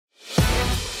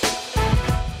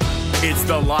It's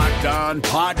the Locked On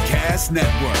Podcast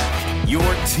Network, your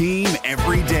team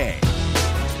every day.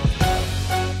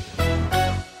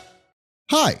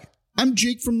 Hi, I'm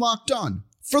Jake from Locked On.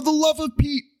 For the love of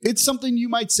Pete, it's something you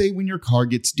might say when your car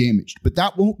gets damaged, but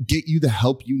that won't get you the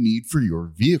help you need for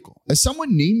your vehicle. As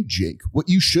someone named Jake, what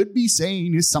you should be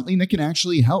saying is something that can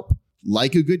actually help.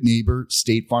 Like a good neighbor,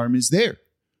 State Farm is there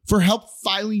for help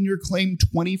filing your claim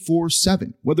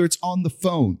 24/7, whether it's on the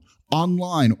phone,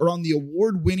 online, or on the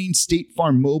award-winning State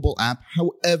Farm mobile app,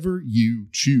 however you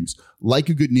choose. Like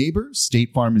a good neighbor,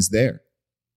 State Farm is there.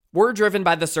 We're driven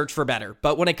by the search for better,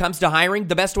 but when it comes to hiring,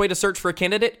 the best way to search for a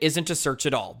candidate isn't to search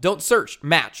at all. Don't search,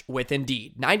 match with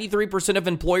Indeed. 93% of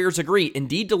employers agree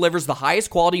Indeed delivers the highest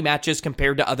quality matches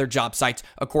compared to other job sites,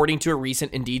 according to a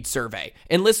recent Indeed survey.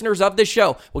 And listeners of this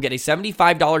show will get a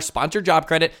 $75 sponsored job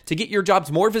credit to get your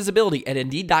jobs more visibility at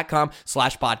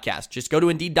Indeed.com/podcast. Just go to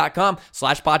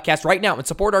Indeed.com/podcast right now and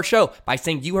support our show by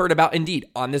saying you heard about Indeed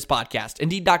on this podcast.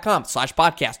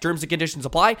 Indeed.com/podcast. Terms and conditions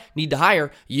apply. Need to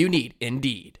hire? You need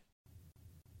Indeed.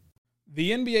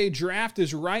 The NBA draft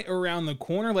is right around the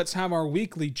corner. Let's have our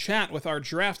weekly chat with our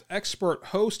draft expert,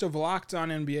 host of Locked On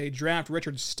NBA Draft,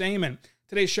 Richard Stayman.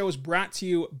 Today's show is brought to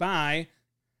you by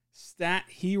Stat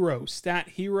Hero. Stat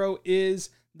Hero is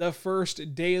the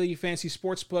first daily fantasy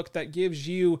sportsbook that gives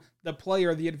you, the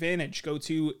player, the advantage. Go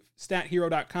to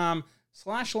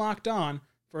stathero.com/lockedon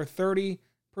for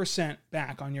 30%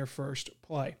 back on your first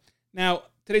play. Now,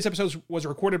 today's episode was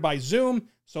recorded by Zoom,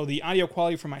 so the audio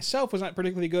quality for myself was not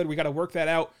particularly good. We got to work that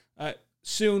out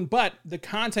soon, but the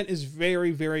content is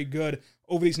very, very good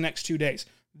over these next 2 days.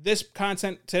 This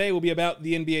content today will be about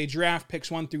the NBA draft,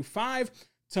 picks 1 through 5.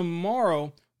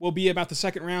 Tomorrow will be about the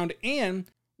second round,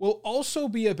 and will also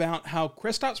be about how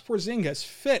Kristaps Porzingis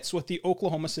fits with the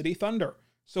Oklahoma City Thunder.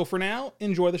 So for now,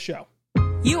 enjoy the show.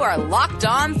 You are Locked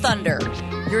On Thunder,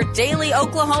 your daily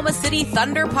Oklahoma City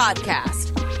Thunder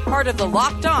podcast. Part of the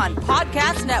Locked On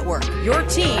Podcast Network, your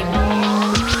team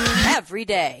every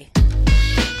day.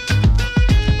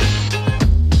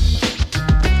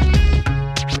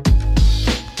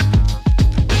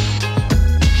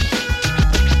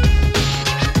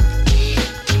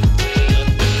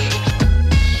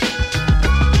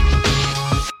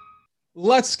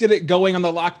 Let's get it going on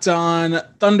the Locked On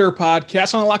Thunder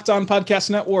podcast on the Locked On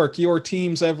Podcast Network, your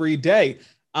teams every day.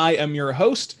 I am your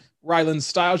host, Rylan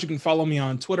Stiles. You can follow me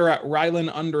on Twitter at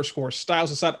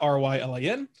Rylan_Stiles. It's at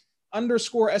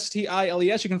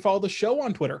RYLAN_STILES. You can follow the show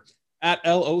on Twitter at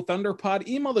LO Thunderpod.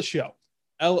 Email the show,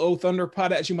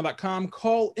 lothunderpod@gmail.com.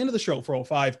 Call into the show,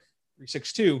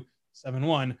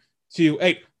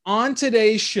 405-362-7128. On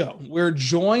today's show, we're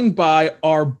joined by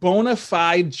our bona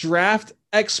fide draft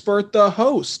expert, the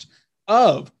host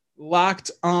of Locked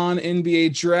On NBA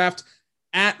Draft,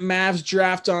 at Mavs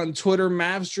Draft on Twitter,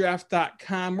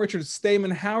 mavsdraft.com. Richard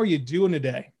Stayman, how are you doing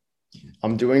today?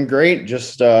 I'm doing great.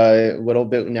 Just a little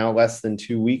bit now, less than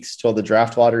 2 weeks till the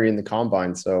draft lottery and the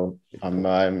combine. So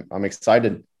I'm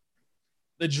excited.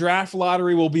 The draft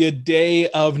lottery will be a day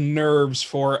of nerves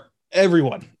for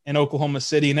everyone in Oklahoma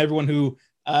City and everyone who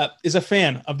is a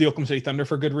fan of the Oklahoma City Thunder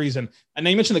for good reason. And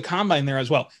now you mentioned the combine there as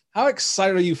well. How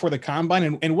excited are you for the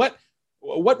combine, and what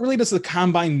really does the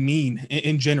combine mean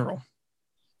in general?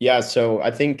 Yeah, so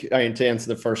I think to answer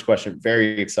the first question,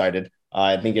 very excited.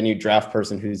 I think any draft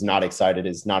person who's not excited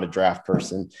is not a draft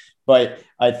person. But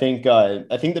I think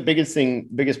the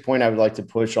biggest point I would like to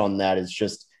push on that is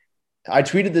just, I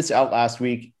tweeted this out last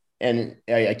week, and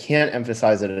I can't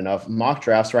emphasize it enough. Mock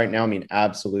drafts right now mean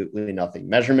absolutely nothing.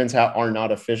 Measurements are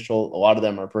not official. A lot of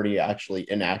them are pretty actually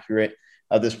inaccurate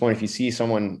at this point. If you see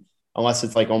someone, unless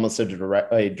it's like almost a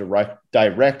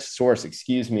direct source,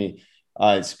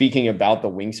 speaking about the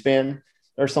wingspan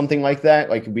or something like that.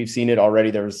 Like we've seen it already.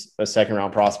 There was a second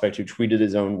round prospect who tweeted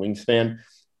his own wingspan.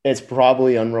 It's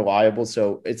probably unreliable.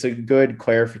 So it's a good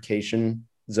clarification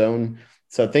zone.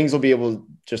 So things will be able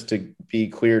just to be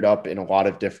cleared up in a lot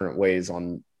of different ways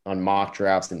on mock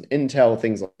drafts and intel,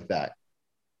 things like that.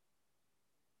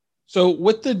 So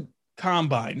with the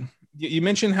combine, you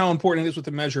mentioned how important it is with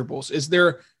the measurables. Is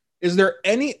there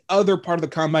any other part of the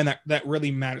combine that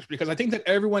really matters? Because I think that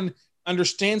everyone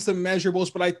understands the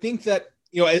measurables, but I think that,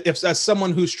 if as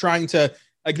someone who's trying to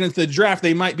get into the draft,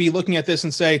 they might be looking at this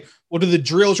and say, well, do the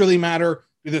drills really matter?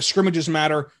 Do the scrimmages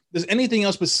matter? Does anything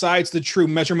else besides the true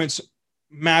measurements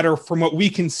matter from what we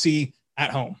can see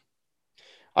at home?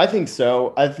 I think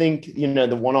so. I think, the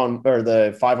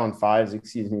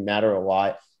 5-on-5s, matter a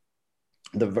lot.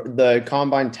 The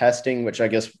combine testing, which I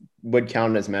guess would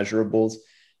count as measurables,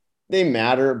 they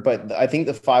matter, but I think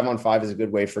the 5-on-5 is a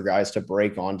good way for guys to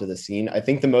break onto the scene. I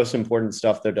think the most important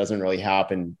stuff, though, doesn't really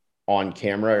happen on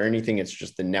camera or anything. It's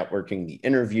just the networking, the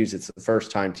interviews. It's the first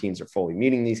time teams are fully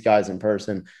meeting these guys in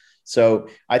person. So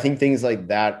I think things like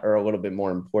that are a little bit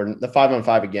more important. The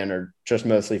 5-on-5 again are just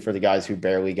mostly for the guys who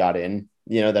barely got in,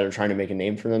 that are trying to make a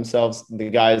name for themselves. The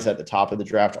guys at the top of the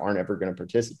draft aren't ever going to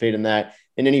participate in that.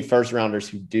 And any first rounders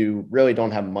who do really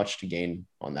don't have much to gain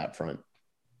on that front.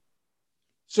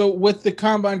 So with the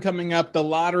combine coming up, the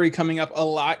lottery coming up, a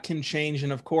lot can change.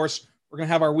 And of course, we're going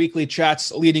to have our weekly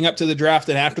chats leading up to the draft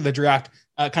and after the draft,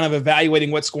 kind of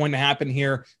evaluating what's going to happen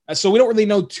here. So we don't really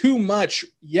know too much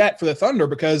yet for the Thunder,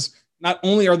 because not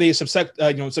only are they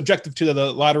subjective to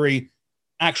the lottery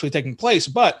actually taking place,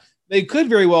 but they could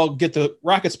very well get the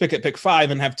Rockets pick at pick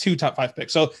 5 and have 2 top 5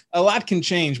 picks. So a lot can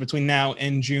change between now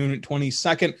and June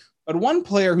 22nd. But one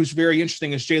player who's very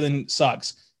interesting is Jalen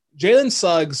Suggs. Jalen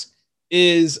Suggs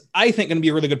is, I think, going to be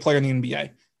a really good player in the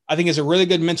NBA. I think he has a really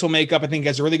good mental makeup. I think he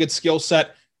has a really good skill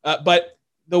set. But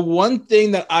the one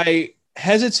thing that I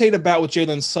hesitate about with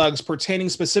Jalen Suggs pertaining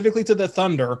specifically to the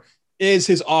Thunder is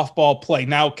his off-ball play.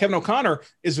 Now, Kevin O'Connor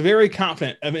is very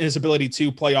confident in his ability to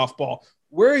play off-ball.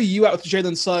 Where are you at with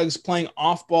Jalen Suggs playing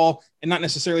off-ball and not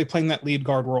necessarily playing that lead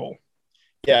guard role?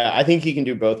 Yeah, I think he can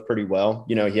do both pretty well.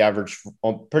 He averaged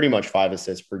pretty much 5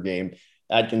 assists per game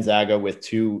at Gonzaga with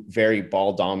 2 very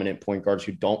ball-dominant point guards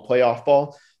who don't play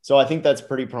off-ball. So I think that's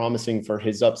pretty promising for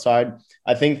his upside.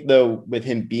 I think, though, with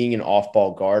him being an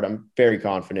off-ball guard, I'm very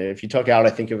confident. If you took out,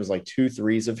 I think it was like 2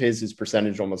 threes of his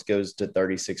percentage almost goes to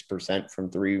 36%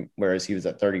 from 3, whereas he was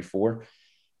at 34.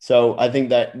 So I think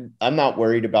that I'm not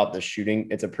worried about the shooting.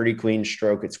 It's a pretty clean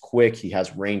stroke. It's quick. He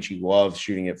has range. He loves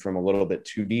shooting it from a little bit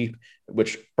too deep,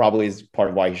 which probably is part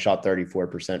of why he shot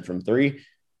 34% from 3.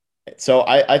 So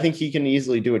I think he can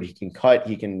easily do it. He can cut.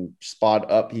 He can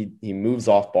spot up. He moves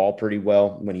off ball pretty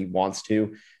well when he wants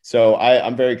to. So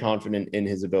I'm very confident in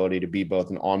his ability to be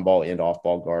both an on-ball and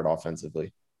off-ball guard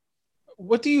offensively.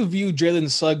 What do you view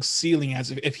Jalen Suggs' ceiling as?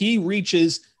 If he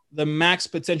reaches the max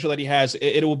potential that he has,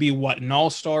 it will be what? An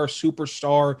all-star,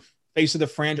 superstar, face of the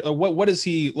franchise? What is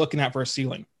he looking at for a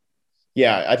ceiling?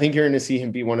 Yeah, I think you're going to see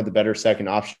him be one of the better second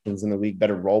options in the league,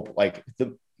 better role. Like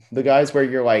the guys where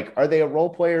you're like, are they a role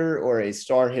player or a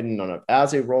star hidden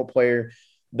as a role player?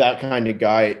 That kind of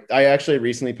guy. I actually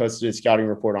recently posted a scouting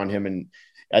report on him, and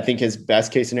I think his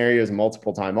best case scenario is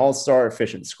multiple-time all-star,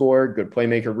 efficient scorer, good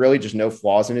playmaker, really just no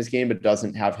flaws in his game, but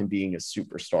doesn't have him being a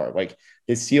superstar. Like,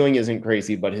 his ceiling isn't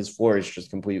crazy, but his floor is just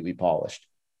completely polished.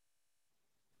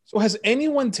 So has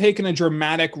anyone taken a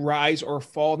dramatic rise or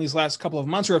fall in these last couple of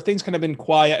months, or have things kind of been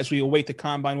quiet as we await the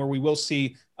combine, where we will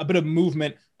see a bit of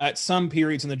movement at some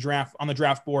periods in the draft, on the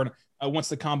draft board, once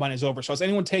the combine is over? So has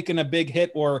anyone taken a big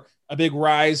hit or a big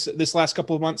rise this last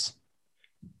couple of months?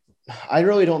 I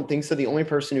really don't think so. The only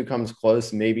person who comes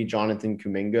close, maybe Jonathan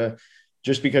Kuminga,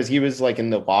 just because he was like in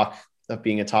the lock of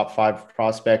being a top 5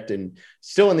 prospect, and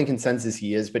still in the consensus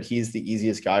he is, but he's the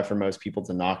easiest guy for most people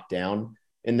to knock down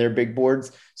in their big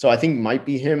boards. So I think might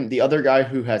be him. The other guy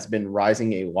who has been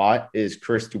rising a lot is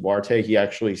Chris Duarte. He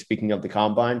actually, speaking of the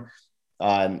combine,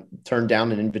 turned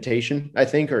down an invitation, I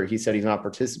think, or he said he's not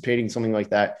participating, something like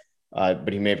that.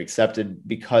 But he may have accepted,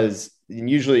 because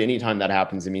usually anytime that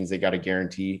happens, it means they got a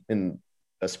guarantee in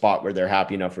a spot where they're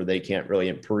happy enough where they can't really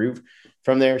improve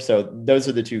from there. So those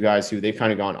are the 2 guys who they've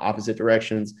kind of gone opposite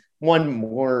directions. One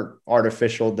more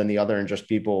artificial than the other, and just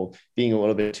people being a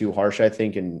little bit too harsh, I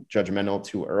think, and judgmental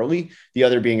too early. The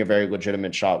other being a very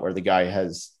legitimate shot where the guy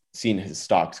has seen his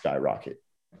stock skyrocket.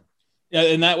 Yeah,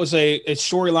 and that was a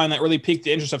storyline that really piqued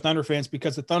the interest of Thunder fans,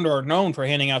 because the Thunder are known for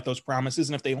handing out those promises.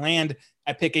 And if they land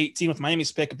at pick 18 with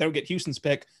Miami's pick, if they don't get Houston's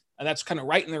pick, that's kind of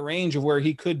right in the range of where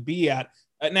he could be at.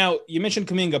 Now, you mentioned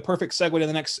Kuminga, perfect segue to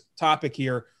the next topic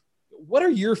here. What are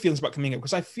your feelings about Kuminga?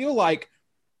 Because I feel like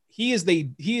he is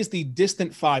the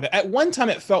distant 5. At one time,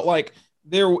 it felt like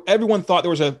everyone thought there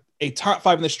was a top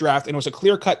 5 in this draft, and it was a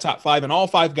clear-cut top 5, and all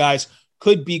 5 guys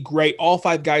could be great. All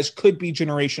 5 guys could be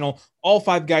generational. All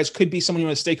 5 guys could be someone you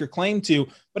want to stake your claim to.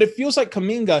 But it feels like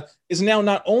Kuminga is now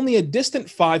not only a distant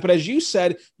 5, but as you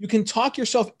said, you can talk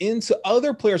yourself into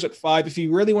other players at 5 if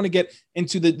you really want to get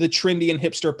into the trendy and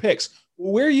hipster picks.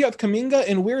 Where are you at Kuminga,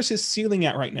 and where's his ceiling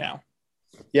at right now?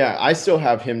 Yeah, I still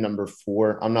have him number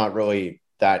 4. I'm not really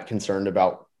that concerned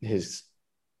about his,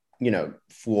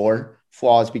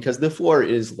 flaws, because the floor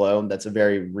is low. That's a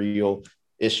very real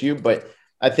issue. But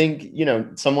I think,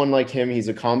 someone like him, he's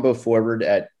a combo forward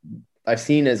I've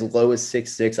seen as low as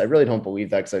 6'6". I really don't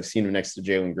believe that, because I've seen him next to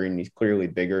Jalen Green. He's clearly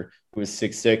bigger, who is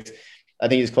 6'6". I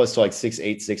think he's close to like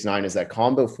 6'8", 6'9", as that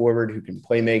combo forward who can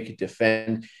play, make,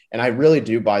 defend. And I really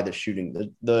do buy the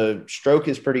shooting. The stroke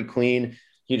is pretty clean.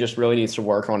 He just really needs to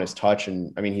work on his touch.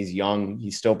 And I mean, he's young,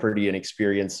 he's still pretty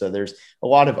inexperienced. So there's a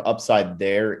lot of upside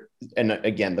there. And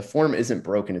again, the form isn't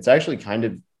broken. It's actually kind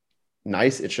of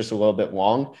nice. It's just a little bit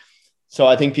long. So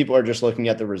I think people are just looking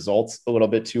at the results a little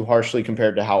bit too harshly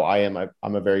compared to how I am.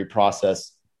 I'm a very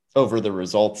process over the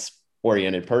results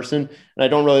oriented person. And I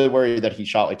don't really worry that he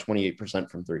shot like 28%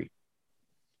 from three.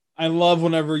 I love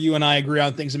whenever you and I agree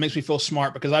on things. It makes me feel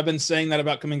smart because I've been saying that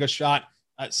about Kuminga's shot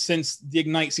since the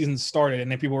Ignite season started.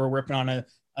 And then people were ripping on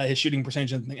his shooting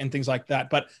percentage and things like that.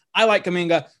 But I like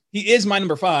Kuminga. He is my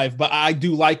number 5, but I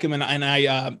do like him. And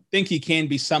I think he can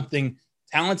be something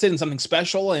talented and something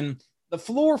special. And the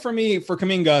floor for me for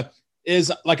Kuminga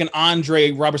is like an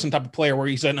Andre Robertson type of player where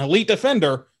he's an elite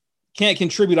defender, can't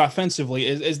contribute offensively.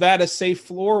 Is that a safe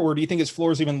floor, or do you think his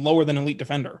floor is even lower than elite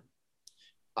defender?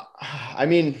 I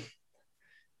mean,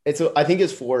 I think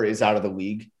his floor is out of the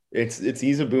league.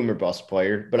 He's a boom or bust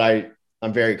player, but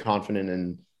I'm very confident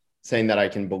in saying that I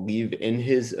can believe in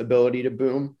his ability to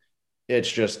boom.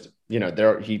 It's just,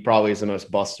 he probably is the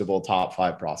most bustable top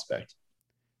 5 prospect.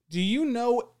 Do you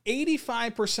know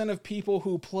 85% of people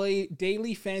who play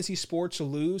daily fantasy sports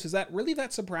lose? Is that really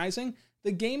that surprising?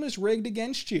 The game is rigged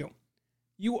against you.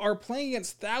 You are playing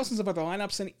against thousands of other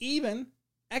lineups and even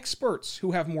experts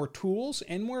who have more tools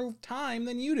and more time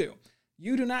than you do.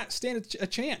 You do not stand a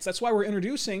chance. That's why we're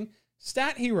introducing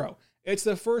Stat Hero. It's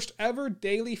the first ever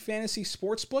daily fantasy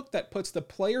sportsbook that puts the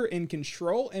player in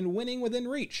control and winning within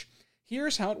reach.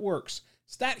 Here's how it works.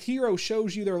 Stat Hero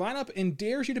shows you their lineup and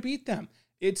dares you to beat them.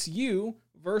 It's you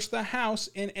versus the house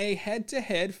in a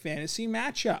head-to-head fantasy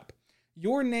matchup.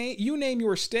 You name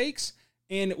your stakes,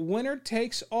 and winner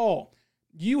takes all.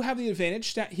 You have the advantage.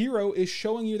 Stat Hero is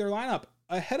showing you their lineup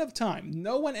ahead of time.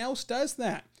 No one else does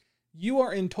that. You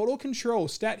are in total control.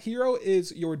 Stat Hero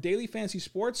is your daily fantasy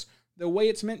sports the way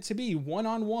it's meant to be,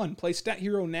 one-on-one. Play Stat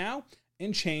Hero now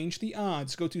and change the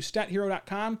odds. Go to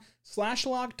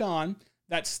stathero.com/lockedon.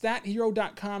 That's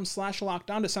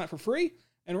stathero.com/lockedon to sign up for free.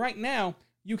 And right now,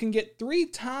 you can get 3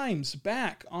 times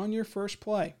back on your first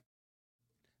play.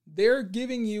 They're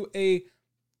giving you a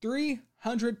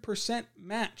 300%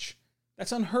 match.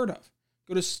 That's unheard of.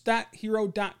 Go to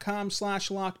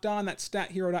stathero.com/lockedon. That's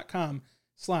stathero.com/lockedon.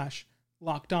 I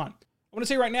want to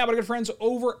say right now, but our good friends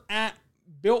over at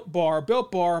Built Bar.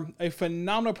 Built Bar, a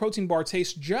phenomenal protein bar,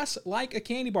 tastes just like a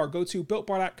candy bar. Go to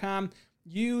builtbar.com.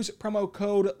 Use promo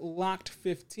code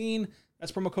LOCKED15.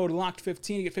 That's promo code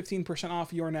LOCKED15 to get 15%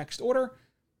 off your next order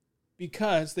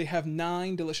because they have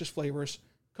 9 delicious flavors.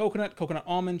 Coconut, coconut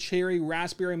almond, cherry,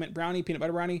 raspberry, mint brownie, peanut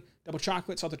butter brownie, double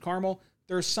chocolate, salted caramel.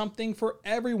 There's something for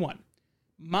everyone.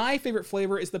 My favorite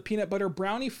flavor is the peanut butter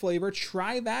brownie flavor.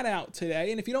 Try that out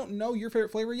today. And if you don't know your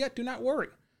favorite flavor yet, do not worry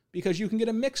because you can get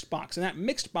a mixed box. And that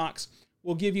mixed box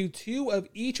will give you 2 of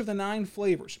each of the 9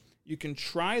 flavors. You can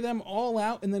try them all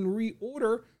out and then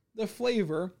reorder the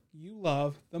flavor you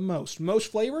love the most.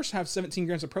 Most flavors have 17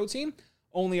 grams of protein,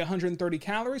 only 130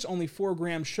 calories, only 4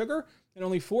 grams sugar, and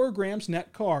only 4 grams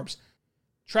net carbs.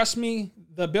 Trust me,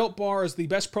 the Built Bar is the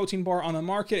best protein bar on the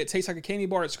market. It tastes like a candy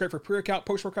bar. It's great for pre-workout,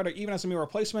 post-workout, or even as a meal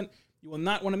replacement. You will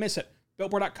not want to miss it.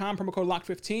 BuiltBar.com, promo code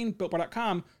LOCKED15.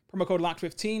 BuiltBar.com, promo code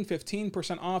LOCKED15,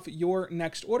 15% off your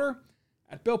next order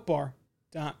at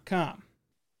BuiltBar.com.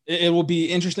 It will be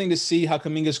interesting to see how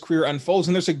Kuminga's career unfolds,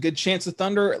 and there's a good chance the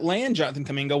Thunder land Jonathan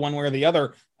Kuminga one way or the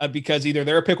other because either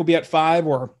their pick will be at 5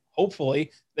 or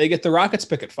hopefully they get the Rockets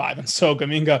pick at 5, and so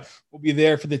Kuminga will be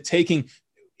there for the taking.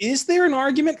 Is there an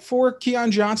argument for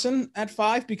Keon Johnson at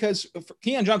 5? Because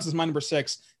Keon Johnson is my number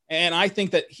 6, and I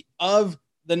think that of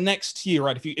the next tier,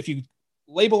 right, if you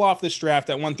label off this draft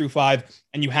at 1 through 5,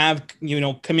 and you have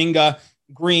Kuminga,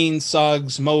 Green,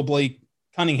 Suggs, Mobley,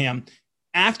 Cunningham.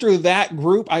 After that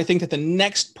group, I think that the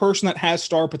next person that has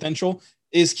star potential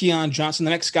is Keon Johnson.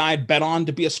 The next guy I'd bet on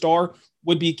to be a star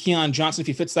would be Keon Johnson if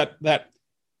he fits that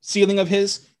ceiling of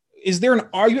his. Is there an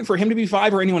argument for him to be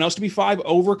 5 or anyone else to be 5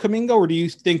 over Kuminga, or do you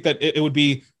think that it would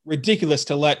be ridiculous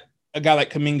to let a guy like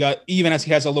Kuminga, even as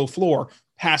he has a low floor,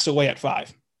 pass away at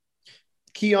 5?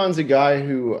 Keon's a guy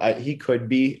who he could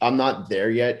be. I'm not there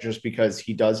yet just because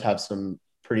he does have some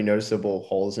pretty noticeable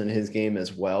holes in his game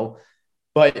as well.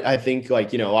 But I think, a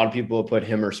lot of people will put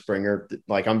him or Springer.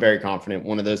 I'm very confident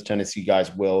one of those Tennessee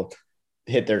guys will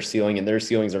hit their ceiling, and their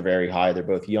ceilings are very high. They're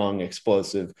both young,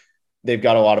 explosive. They've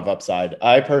got a lot of upside.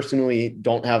 I personally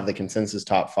don't have the consensus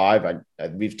top 5.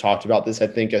 We've talked about this. I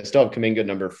think I still have Kuminga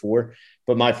number 4,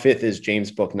 but my 5th is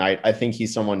James Bouknight. I think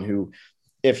he's someone who,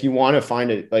 if you want to find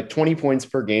it, 20 points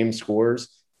per game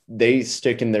scores, they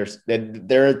stick in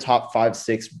they're a top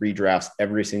 5-6 redrafts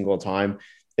every single time.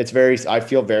 I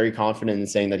feel very confident in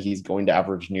saying that he's going to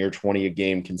average near 20 a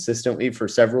game consistently for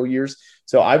several years.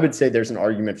 So I would say there's an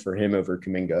argument for him over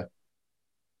Kuminga.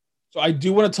 So I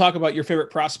do want to talk about your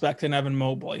favorite prospect in Evan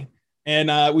Mobley.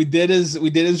 And we did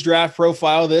his draft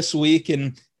profile this week,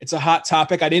 and it's a hot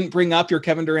topic. I didn't bring up your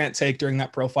Kevin Durant take during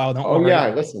that profile. Don't worry. Yeah,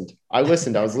 I listened. I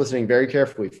was listening very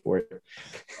carefully for it.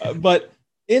 But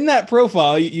in that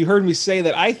profile, you heard me say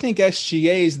that I think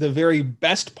SGA is the very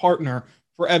best partner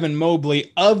for Evan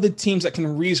Mobley of the teams that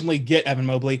can reasonably get Evan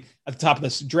Mobley at the top of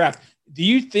this draft. Do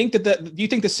you think do you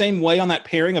think the same way on that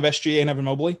pairing of SGA and Evan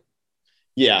Mobley?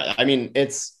 Yeah, I mean,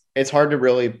 it's hard to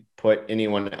really put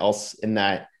anyone else in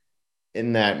that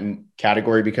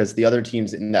category because the other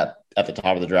teams at the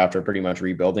top of the draft are pretty much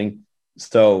rebuilding.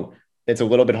 So it's a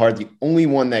little bit hard. The only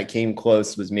one that came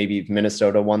close was maybe if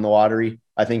Minnesota won the lottery.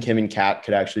 I think him and Cat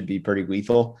could actually be pretty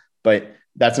lethal, but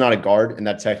that's not a guard, and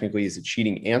that technically is a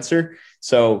cheating answer.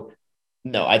 So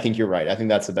no, I think you're right. I think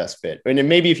that's the best fit. And then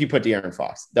maybe if you put De'Aaron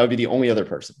Fox, that would be the only other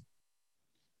person.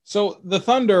 So the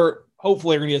Thunder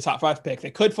hopefully are going to be a top 5 pick.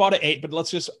 They could fall to 8, but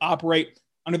let's just operate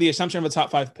under the assumption of a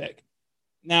top 5 pick.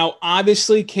 Now,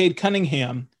 obviously, Cade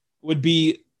Cunningham would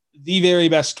be the very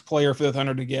best player for the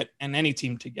Thunder to get and any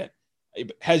team to get.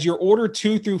 Has your order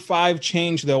 2 through 5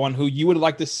 changed, though, on who you would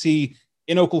like to see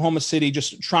in Oklahoma City,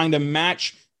 just trying to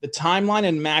match the timeline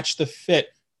and match the fit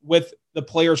with the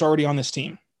players already on this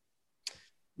team?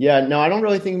 Yeah, no, I don't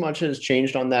really think much has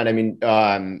changed on that. I mean,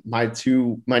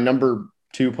 my number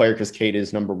 2 player, because Cade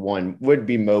is number 1, would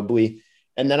be Mobley.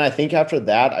 And then I think after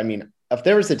that, I mean, if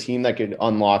there was a team that could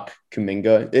unlock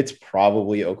Kuminga, it's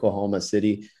probably Oklahoma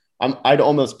City. I'd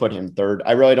almost put him 3rd.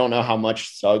 I really don't know how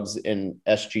much Suggs and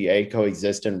SGA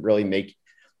coexist and really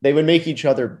they would make each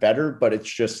other better, but it's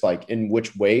just like in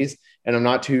which ways. And I'm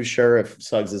not too sure if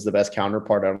Suggs is the best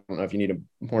counterpart. I don't know if you need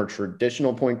a more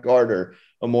traditional point guard or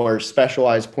a more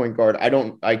specialized point guard.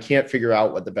 I can't figure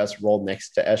out what the best role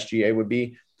next to SGA would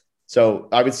be. So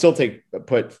I would still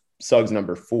put Suggs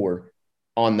number 4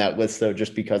 on that list, though,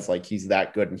 just because like he's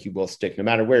that good and he will stick no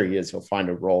matter where he is. He'll find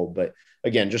a role. But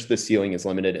again, just the ceiling is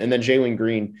limited. And then Jalen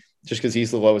Green, just because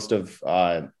he's the lowest of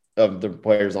the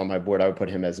players on my board, I would put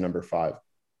him as number 5.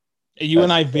 You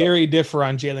and I very differ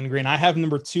on Jalen Green. I have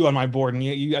number 2 on my board, and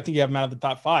I think you have him out of the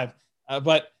top 5.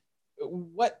 But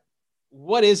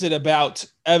what is it about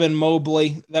Evan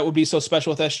Mobley that would be so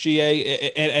special with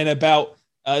SGA and about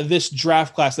this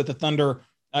draft class that the Thunder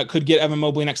could get Evan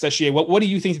Mobley next to SGA? What do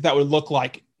you think that would look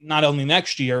like not only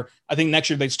next year? I think next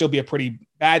year they'd still be a pretty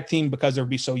bad team because they'd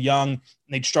be so young and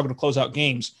they'd struggle to close out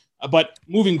games. But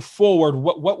moving forward,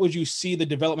 what would you see the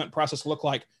development process look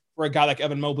like for a guy like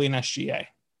Evan Mobley and SGA?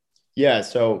 Yeah,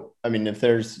 so, I mean, if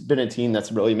there's been a team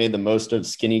that's really made the most of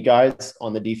skinny guys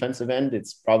on the defensive end,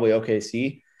 it's probably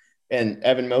OKC. And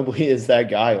Evan Mobley is that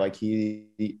guy. Like,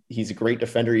 he's a great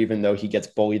defender, even though he gets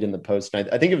bullied in the post. And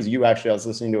I think it was you, actually. I was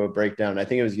listening to a breakdown. I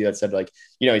think it was you that said, like,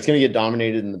 he's going to get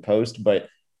dominated in the post, but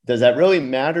does that really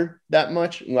matter that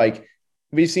much? Like,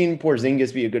 we've seen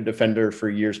Porzingis be a good defender for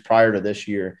years prior to this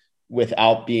year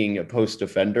without being a post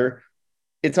defender.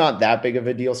 It's not that big of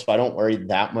a deal, so I don't worry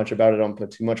that much about it. I don't put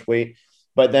too much weight.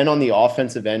 But then on the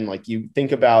offensive end, like you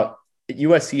think about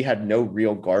USC had no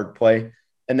real guard play.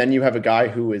 And then you have a guy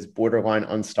who is borderline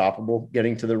unstoppable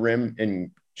getting to the rim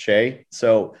in Shea.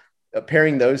 So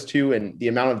pairing those two and the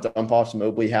amount of dump offs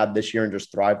Mobley had this year and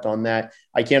just thrived on that,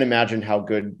 I can't imagine how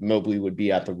good Mobley would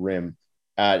be at the rim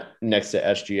next to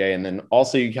SGA. And then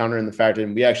also you counter in the fact,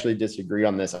 and we actually disagree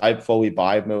on this, I fully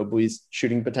buy Mobley's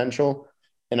shooting potential.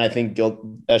 And I think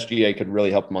SGA could really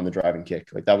help him on the driving kick.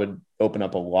 Like that would open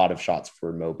up a lot of shots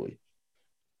for Mobley.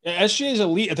 Yeah, SGA is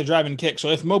elite at the driving kick. So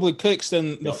if Mobley kicks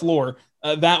in the floor,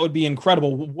 that would be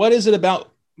incredible. What is it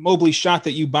about Mobley's shot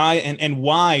that you buy, and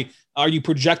why are you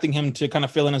projecting him to kind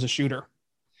of fill in as a shooter?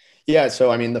 Yeah, so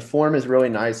I mean, the form is really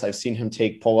nice. I've seen him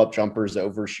take pull-up jumpers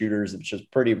over shooters, which is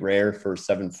pretty rare for a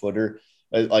 7-footer,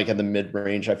 like at the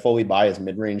mid-range. I fully buy his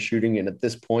mid-range shooting, and at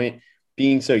this point,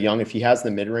 being so young, if he has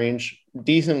the mid-range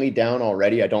decently down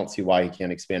already, I don't see why he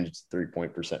can't expand it to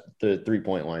the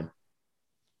 3-point line.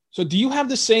 So do you have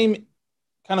the same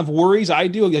kind of worries I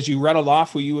do as you rattled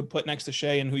off who you would put next to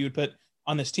Shea and who you would put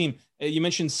on this team? You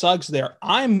mentioned Suggs there.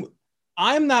 I'm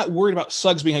not worried about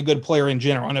Suggs being a good player in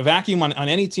general. On a vacuum on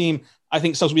any team, I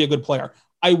think Suggs will be a good player.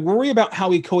 I worry about how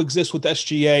he coexists with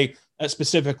SGA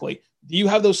specifically. Do you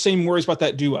have those same worries about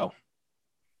that duo?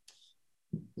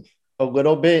 A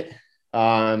little bit.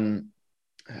 I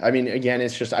mean, again,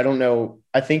 it's just, I don't know.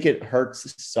 I think it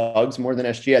hurts Suggs more than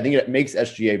SGA. I think it makes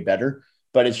SGA better,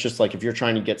 but it's just like, if you're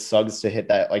trying to get Suggs to hit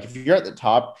that, like if you're at the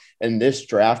top in this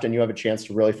draft and you have a chance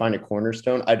to really find a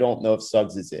cornerstone, I don't know if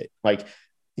Suggs is it. Like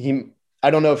I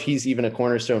don't know if he's even a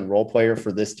cornerstone role player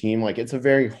for this team. Like, it's a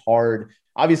very hard,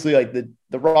 obviously, like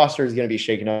the roster is going to be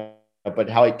shaken up, but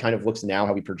how it kind of looks now,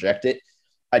 how we project it,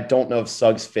 I don't know if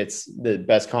Suggs fits the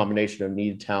best combination of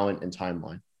need, talent, and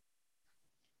timeline.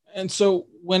 And so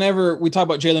whenever we talk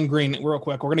about Jalen Green, real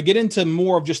quick, we're going to get into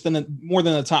more of just more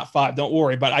than the top 5. Don't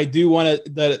worry, but I do want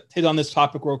to hit on this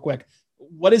topic real quick.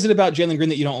 What is it about Jalen Green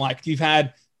that you don't like? You've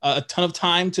had a ton of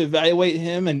time to evaluate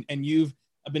him, and you've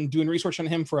been doing research on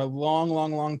him for a long,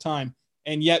 long, long time,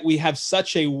 and yet we have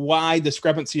such a wide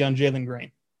discrepancy on Jalen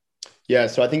Green. Yeah,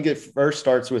 so I think it first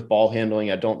starts with ball handling.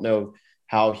 I don't know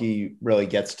how he really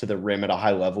gets to the rim at a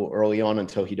high level early on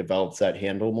until he develops that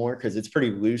handle more, because it's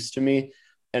pretty loose to me.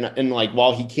 And like,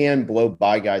 while he can blow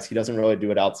by guys, he doesn't really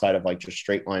do it outside of like just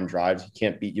straight line drives. He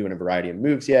can't beat you in a variety of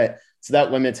moves yet. So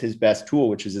that limits his best tool,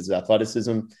 which is his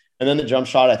athleticism. And then the jump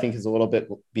shot, I think, is a little bit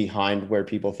behind where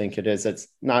people think it is. That's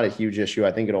not a huge issue.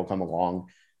 I think it'll come along.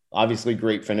 Obviously,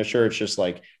 great finisher. It's just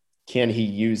like, can he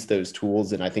use those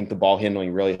tools? And I think the ball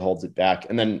handling really holds it back.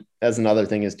 And then as another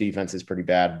thing, his defense is pretty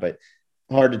bad, but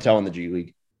hard to tell in the G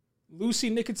League. Lucy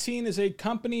Nicotine is a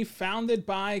company founded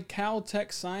by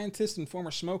Caltech scientists and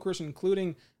former smokers,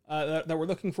 including that were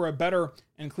looking for a better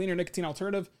and cleaner nicotine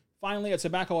alternative. Finally, a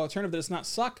tobacco alternative that does not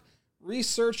suck.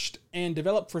 Researched and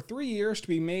developed for 3 years to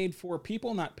be made for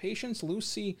people, not patients,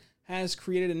 Lucy has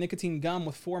created a nicotine gum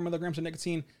with 4 milligrams of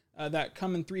nicotine that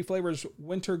come in 3 flavors: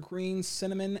 wintergreen,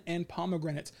 cinnamon, and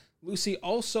pomegranate. Lucy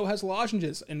also has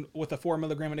lozenges with a 4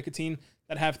 milligram of nicotine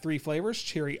that have 3 flavors: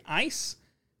 cherry ice,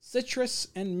 citrus,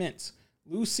 and mint.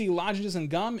 Lucy lozenges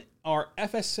and gum are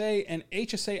FSA and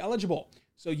HSA eligible,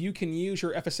 so you can use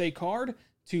your FSA card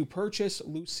to purchase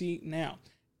Lucy now.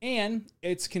 And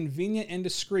it's convenient and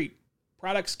discreet.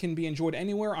 Products can be enjoyed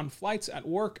anywhere, on flights, at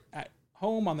work, at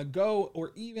home, on the go,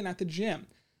 or even at the gym.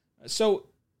 So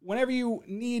whenever you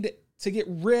need to get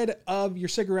rid of your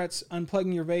cigarettes,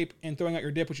 unplugging your vape, and throwing out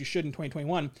your dip, which you should in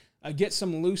 2021, get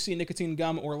some Lucy nicotine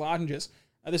gum or lozenges.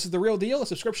 This is the real deal. A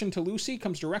subscription to Lucy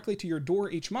comes directly to your door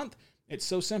each month. It's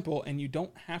so simple, and you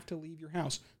don't have to leave your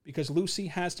house because Lucy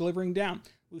has delivering down.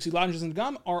 Lucy lozenges and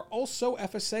gum are also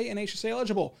FSA and HSA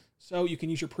eligible, so you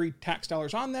can use your pre-tax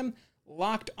dollars on them.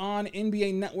 Locked On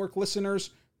NBA Network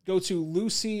listeners, go to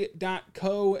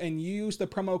lucy.co and use the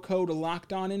promo code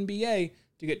LOCKEDONNBA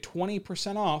to get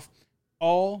 20% off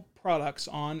all products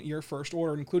on your first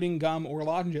order, including gum or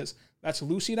lozenges. That's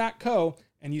lucy.co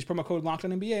and use promo code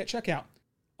LOCKEDONNBA at checkout.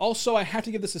 Also, I have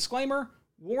to give this disclaimer.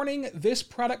 Warning, this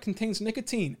product contains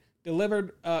nicotine.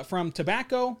 Delivered from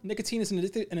tobacco, nicotine is an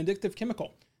addictive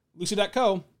chemical.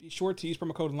 Lucy.co, be sure to use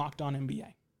promo code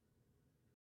LOCKEDONNBA.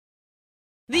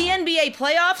 The NBA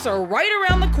playoffs are right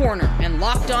around the corner, and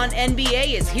Locked On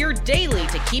NBA is here daily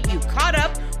to keep you caught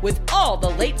up with all the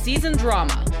late season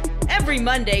drama. Every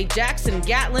Monday, Jackson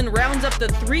Gatlin rounds up the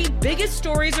 3 biggest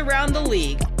stories around the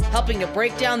league, helping to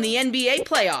break down the NBA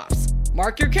playoffs.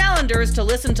 Mark your calendars to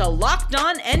listen to Locked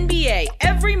On NBA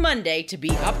every Monday to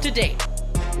be up to date.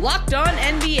 Locked On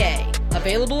NBA,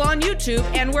 available on YouTube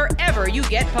and wherever you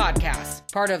get podcasts.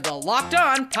 Part of the Locked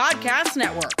On Podcast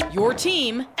Network, your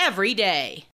team every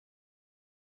day.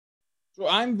 So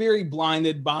I'm very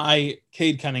blinded by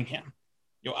Cade Cunningham.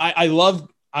 I love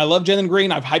Jalen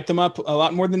Green. I've hyped him up a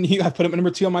lot more than you. I've put him at number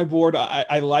 2 on my board.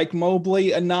 I like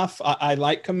Mobley enough. I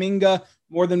like Kuminga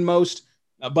more than most.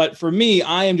 But for me,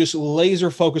 I am just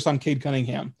laser focused on Cade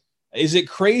Cunningham. Is it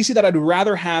crazy that I'd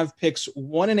rather have picks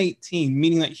 1 and 18,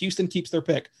 meaning that Houston keeps their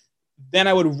pick, then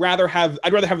I'd rather have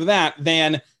that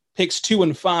than picks 2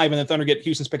 and 5 and the Thunder get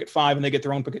Houston's pick at 5 and they get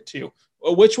their own pick at 2?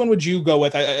 Which one would you go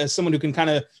with as someone who can kind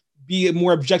of be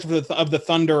more objective of the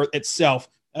Thunder itself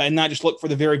and not just look for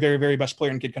the very, very, very best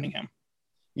player in Cade Cunningham?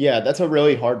 Yeah, that's a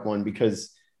really hard one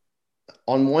because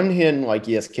on one hand, like,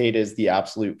 yes, Cade is the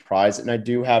absolute prize. And I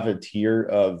do have a tier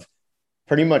of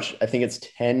pretty much, I think it's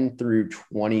 10 through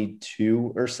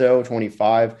 22 or so,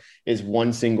 25 is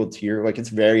one single tier. Like, it's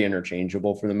very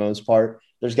interchangeable for the most part.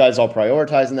 There's guys I'll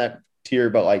prioritize in that tier,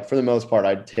 but like for the most part,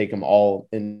 I'd take them all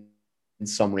in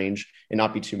some range and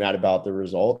not be too mad about the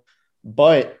result.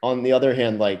 But on the other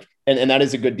hand, like, and that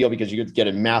is a good deal because you could get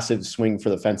a massive swing for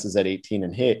the fences at 18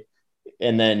 and hit.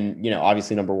 And then,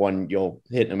 obviously number 1, you'll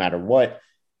hit no matter what.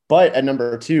 But at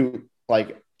number 2,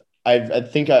 like, I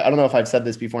don't know if I've said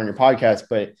this before in your podcast,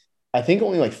 but I think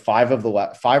only like 5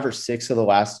 or 6 of the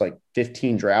last like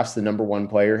 15 drafts, the number 1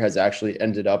 player has actually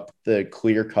ended up the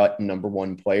clear cut number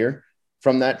 1 player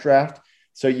from that draft.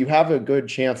 So you have a good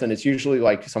chance, and it's usually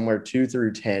like somewhere 2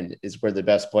 through 10 is where the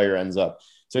best player ends up.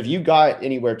 So if you got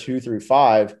anywhere 2 through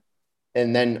 5,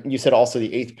 and then you said also the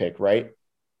 8th pick, right?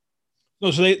 No,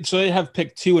 so they have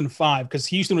pick 2 and 5 because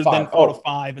Houston was then 4 to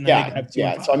 5, and then they could have 2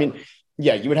 and 5. So I mean,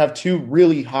 Yeah, you would have 2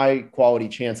 really high quality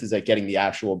chances at getting the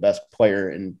actual best player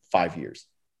in 5 years.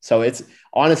 So it's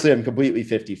honestly, I'm completely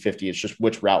 50-50. It's just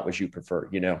which route would you prefer,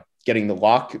 getting the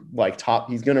lock, like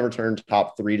he's going to return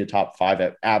top 3 to top 5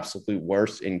 at absolute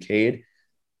worst in Cade.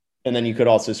 And then you could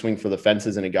also swing for the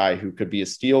fences in a guy who could be a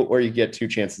steal, or you get 2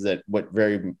 chances at what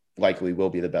very likely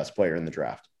will be the best player in the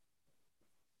draft.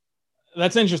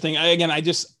 That's interesting.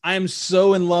 I'm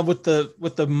so in love with the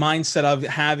mindset of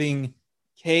having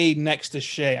Cade next to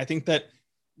Shea. I think that,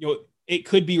 it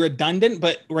could be redundant,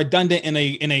 but redundant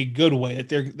in a good way,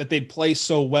 that they'd play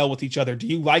so well with each other. Do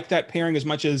you like that pairing as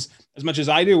much as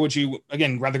I do? Or would you,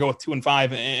 again, rather go with 2 and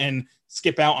 5 and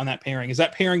skip out on that pairing? Is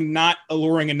that pairing not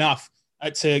alluring enough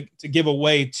to give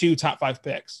away 2 top 5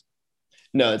 picks?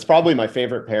 No, it's probably my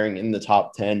favorite pairing in the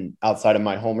top 10 outside of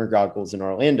my Homer goggles in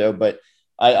Orlando, but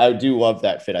I do love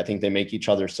that fit. I think they make each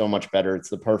other so much better. It's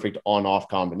the perfect on-off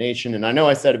combination. And I know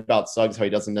I said about Suggs how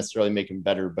he doesn't necessarily make him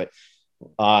better, but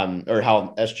or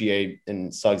how SGA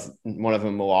and Suggs, one of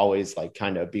them will always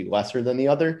kind of be lesser than the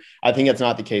other. I think that's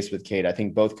not the case with Cade. I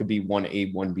think both could be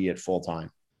 1A, 1B at full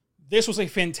time. This was a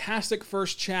fantastic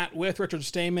first chat with Richard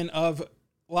Stayman of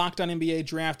Locked On NBA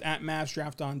Draft at Mavs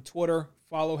Draft on Twitter.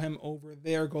 Follow him over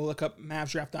there. Go look up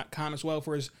mavsdraft.com as well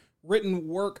for his written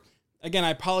work. Again,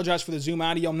 I apologize for the Zoom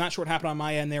audio. I'm not sure what happened on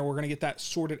my end there. We're going to get that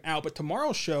sorted out. But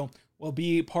tomorrow's show will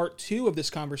be part 2 of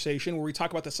this conversation where we talk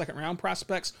about the second round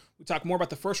prospects. We talk more about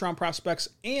the first round prospects,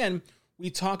 and we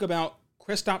talk about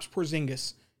Kristaps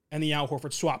Porzingis and the Al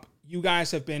Horford swap. You guys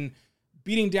have been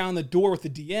beating down the door with the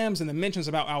DMs and the mentions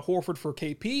about Al Horford for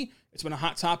KP. It's been a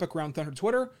hot topic around Thunder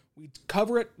Twitter. We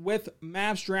cover it with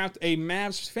Mavs Draft, a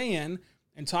Mavs fan,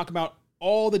 and talk about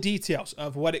all the details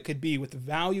of what it could be with the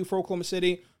value for Oklahoma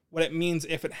City, what it means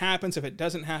if it happens, if it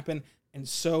doesn't happen, and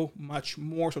so much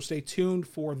more. So stay tuned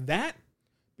for that.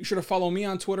 Be sure to follow me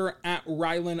on Twitter at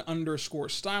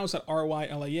Rylan_Styles, at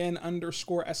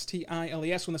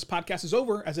RYLAN_STILES. When this podcast is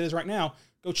over, as it is right now,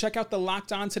 go check out the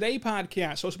Locked On Today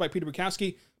podcast, hosted by Peter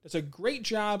Bukowski. Does a great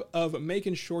job of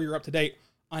making sure you're up to date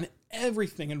on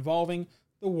everything involving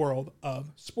the world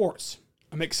of sports.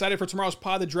 I'm excited for tomorrow's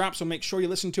pod to drop, so make sure you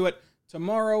listen to it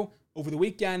tomorrow, over the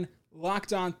weekend.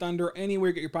 Locked On Thunder, anywhere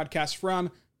you get your podcasts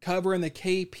from, covering the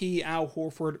KP Al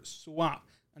Horford swap.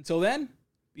 Until then,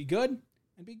 be good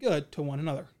and be good to one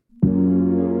another.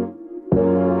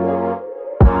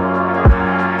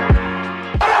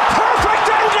 Perfect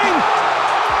ending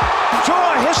to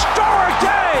a historic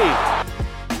day.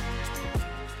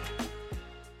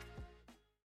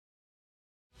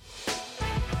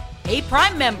 Hey,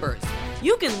 Prime members,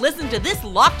 you can listen to this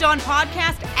Locked On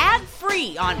podcast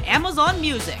ad-free on Amazon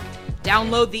Music.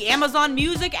 Download the Amazon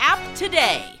Music app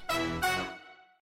today.